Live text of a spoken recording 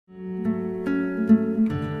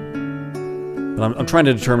But I'm trying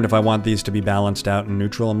to determine if I want these to be balanced out and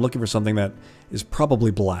neutral. I'm looking for something that is probably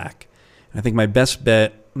black. And I think my best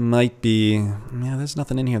bet might be, yeah, there's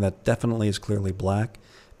nothing in here that definitely is clearly black.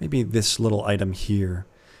 Maybe this little item here.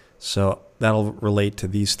 So that'll relate to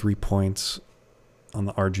these 3 points on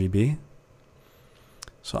the RGB.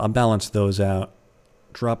 So I'll balance those out,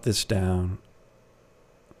 drop this down.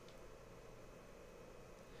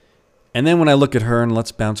 And then when I look at her, and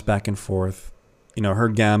let's bounce back and forth, you know, her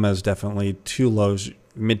gamma is definitely too low.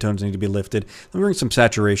 Midtones need to be lifted. Let me bring some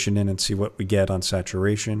saturation in and see what we get on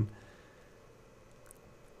saturation.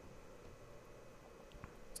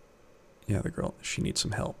 Yeah, the girl, she needs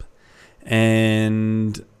some help.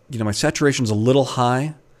 And, you know, my saturation's a little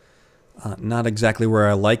high. Not exactly where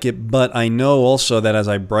I like it, but I know also that as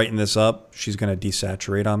I brighten this up, she's going to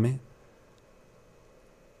desaturate on me.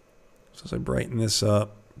 So as I brighten this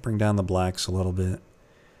up, bring down the blacks a little bit.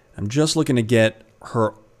 I'm just looking to get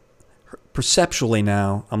her perceptually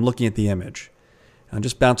now, I'm looking at the image. I'm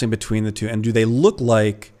just bouncing between the two. And do they look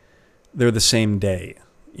like they're the same day?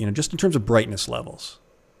 You know, just in terms of brightness levels.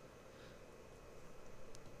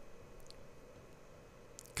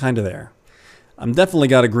 Kind of there. I'm definitely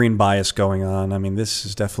got a green bias going on. I mean, this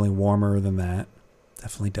is definitely warmer than that.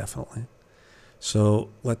 Definitely. So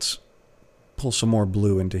let's pull some more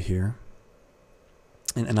blue into here.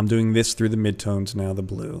 And I'm doing this through the midtones now, the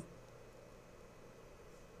blue.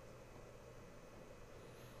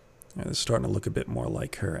 Yeah, this is starting to look a bit more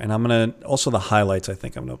like her. And I'm going to, also the highlights, I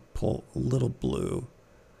think I'm going to pull a little blue.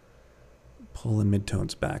 Pull the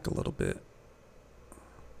midtones back a little bit.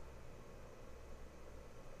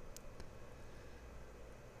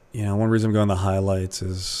 You know, one reason I'm going the highlights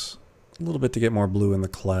is a little bit to get more blue in the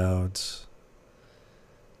clouds.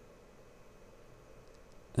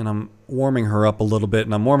 And I'm warming her up a little bit,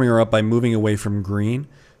 and I'm warming her up by moving away from green.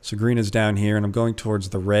 So green is down here, and I'm going towards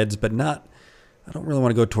the reds, but not, I don't really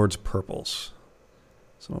want to go towards purples.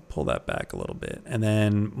 So I'm going to pull that back a little bit. And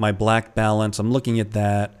then my black balance, I'm looking at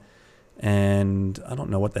that, and I don't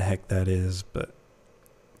know what the heck that is, but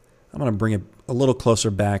I'm going to bring it a little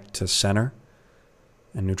closer back to center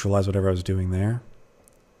and neutralize whatever I was doing there.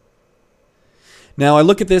 Now I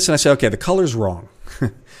look at this and I say, okay, the color's wrong.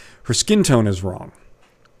 Her skin tone is wrong.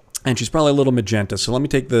 And she's probably a little magenta. So let me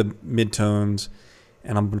take the midtones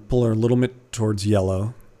and I'm going to pull her a little bit towards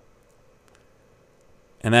yellow.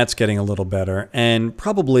 And that's getting a little better. And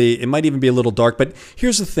probably it might even be a little dark. But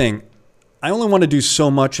here's the thing. I only want to do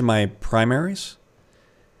so much in my primaries.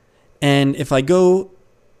 And if I go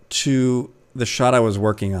to the shot I was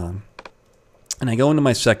working on, and I go into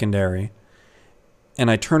my secondary, and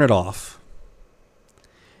I turn it off.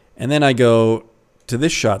 And then I go to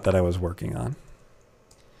this shot that I was working on.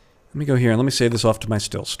 Let me go here, and let me save this off to my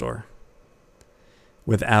still store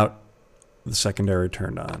without the secondary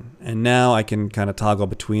turned on. And now I can kind of toggle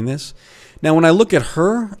between this. Now when I look at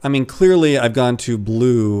her, I mean, clearly I've gone to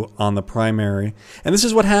blue on the primary. And this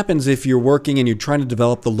is what happens if you're working and you're trying to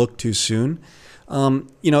develop the look too soon.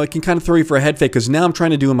 You know, it can kind of throw you for a head fake because now I'm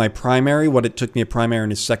trying to do in my primary what it took me a primary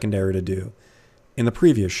and a secondary to do in the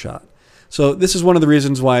previous shot. So this is one of the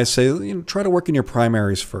reasons why I say, you know, try to work in your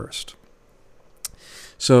primaries first.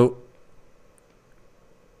 So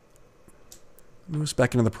move us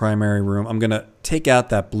back into the primary room. I'm going to take out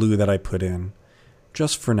that blue that I put in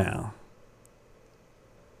just for now.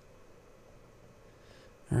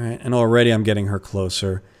 All right, and already I'm getting her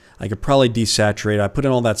closer. I could probably desaturate. I put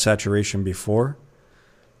in all that saturation before.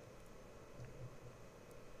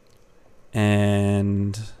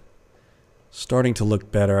 And starting to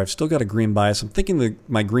look better. I've still got a green bias. I'm thinking that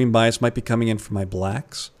my green bias might be coming in from my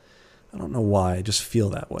blacks. I don't know why. I just feel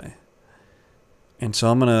that way. And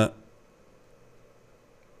so I'm going to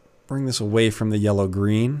bring this away from the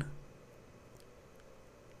yellow-green.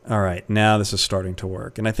 All right, now this is starting to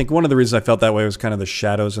work. And I think one of the reasons I felt that way was kind of the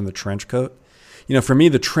shadows in the trench coat. You know, for me,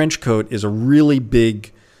 the trench coat is a really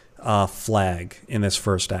big flag in this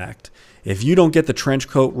first act. If you don't get the trench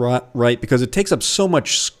coat right, because it takes up so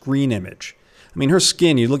much screen image. I mean, her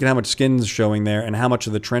skin, you look at how much skin's showing there and how much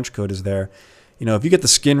of the trench coat is there. You know, if you get the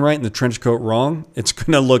skin right and the trench coat wrong, it's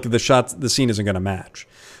going to look, the scene isn't going to match.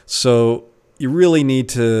 So you really need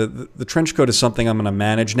to, the trench coat is something I'm going to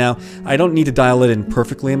manage. Now, I don't need to dial it in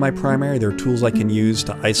perfectly in my primary. There are tools I can use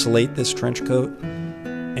to isolate this trench coat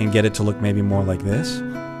and get it to look maybe more like this.